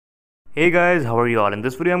Hey guys, how are you all? In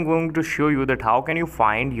this video I'm going to show you that how can you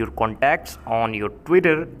find your contacts on your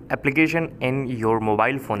Twitter application in your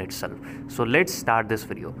mobile phone itself. So let's start this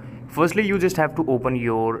video. Firstly, you just have to open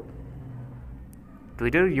your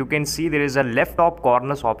Twitter. You can see there is a left top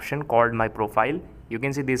corners option called my profile. You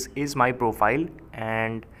can see this is my profile,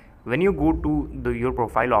 and when you go to your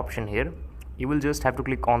profile option here, you will just have to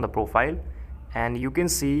click on the profile, and you can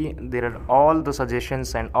see there are all the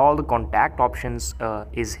suggestions and all the contact options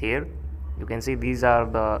is here. You can see these are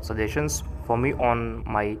the suggestions for me on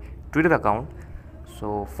my Twitter account.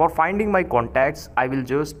 So for finding my contacts, I will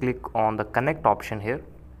just click on the connect option here.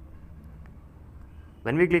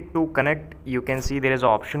 When we click to connect, you can see there is an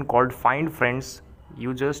option called find friends.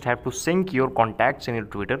 You just have to sync your contacts in your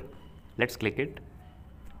Twitter. Let's click it,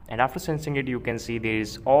 and after syncing it, you can see there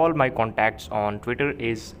is all my contacts on Twitter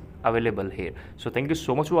is available here. So thank you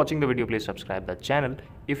so much for watching the video. Please subscribe the channel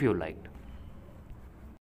if you liked.